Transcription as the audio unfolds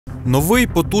Новий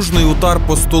потужний удар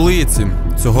по столиці.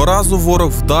 Цього разу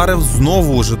ворог вдарив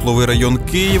знову у житловий район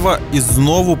Києва і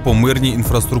знову по мирній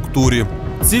інфраструктурі.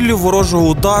 Ціллю ворожого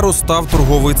удару став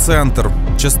торговий центр.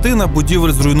 Частина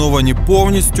будівель зруйновані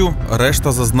повністю,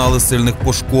 решта зазнали сильних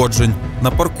пошкоджень.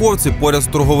 На парковці поряд з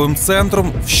торговим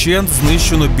центром вщент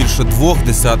знищено більше 2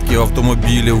 десятків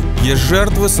автомобілів. Є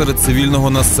жертви серед цивільного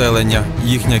населення.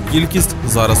 Їхня кількість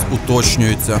зараз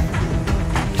уточнюється.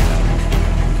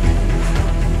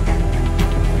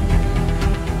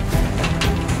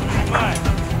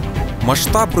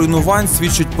 Масштаб руйнувань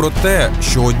свідчить про те,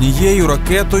 що однією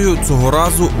ракетою цього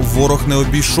разу ворог не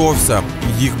обійшовся.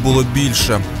 Їх було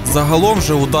більше. Загалом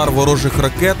же удар ворожих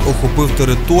ракет охопив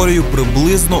територію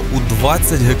приблизно у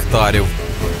 20 гектарів.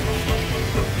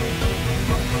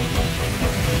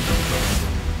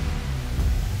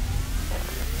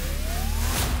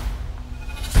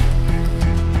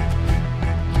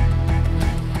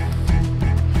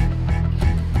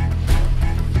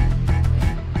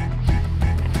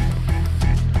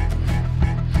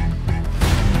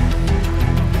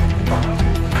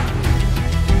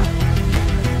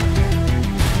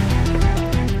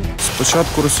 З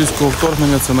початку російського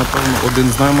вторгнення це, напевно,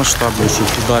 один з наймасштабніших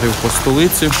ударів по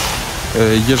столиці.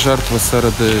 Є жертви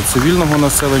серед цивільного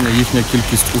населення, їхня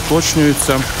кількість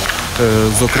уточнюється.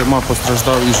 Зокрема,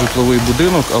 постраждав і житловий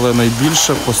будинок, але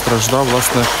найбільше постраждав,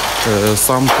 власне,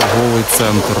 сам торговий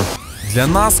центр. Для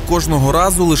нас кожного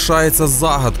разу лишається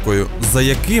загадкою, за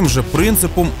яким же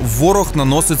принципом ворог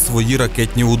наносить свої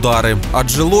ракетні удари.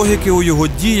 Адже логіки у його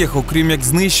діях, окрім як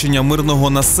знищення мирного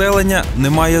населення,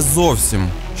 немає зовсім.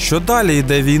 Що далі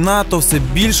йде війна, то все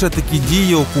більше такі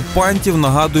дії окупантів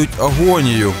нагадують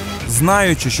агонію.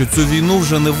 Знаючи, що цю війну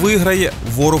вже не виграє,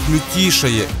 ворог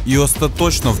лютішає і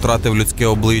остаточно втратив людське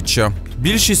обличчя.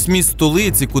 Більшість міст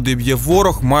столиці, куди б'є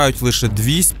ворог, мають лише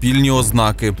 2 спільні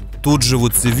ознаки. Тут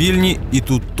живуть цивільні, і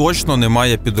тут точно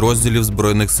немає підрозділів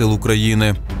Збройних сил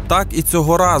України. Так і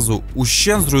цього разу.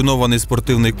 Ущен зруйнований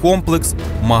спортивний комплекс,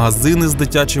 магазини з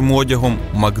дитячим одягом,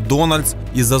 Макдональдс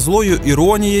і, за злою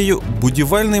іронією,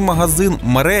 будівельний магазин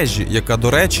мережі, яка,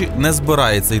 до речі, не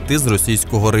збирається йти з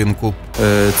російського ринку.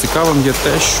 Цікавим є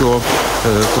те, що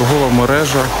торгова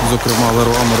мережа, зокрема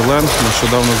Leroy Merlin,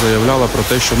 нещодавно заявляла про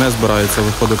те, що не збирається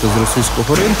виходити з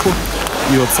російського ринку.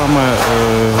 І от саме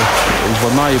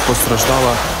вона і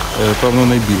постраждала, певно,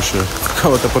 найбільше.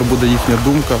 Цікава тепер буде їхня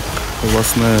думка,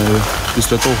 власне,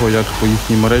 після того, як по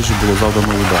їхній мережі було завдано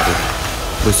ударів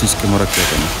російськими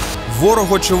ракетами.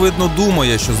 Ворог, очевидно,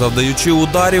 думає, що завдаючи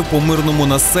ударів по мирному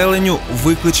населенню,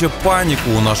 викличе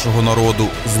паніку у нашого народу,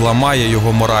 зламає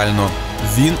його морально.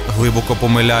 Він глибоко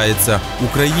помиляється.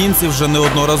 Українці вже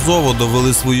неодноразово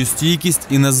довели свою стійкість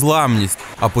і незламність,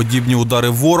 а подібні удари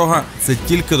ворога – це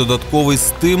тільки додатковий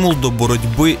стимул до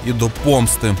боротьби і до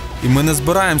помсти. І ми не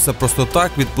збираємося просто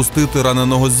так відпустити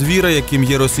раненого звіра, яким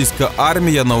є російська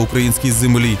армія на українській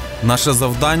землі. Наше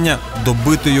завдання –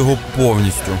 добити його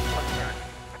повністю.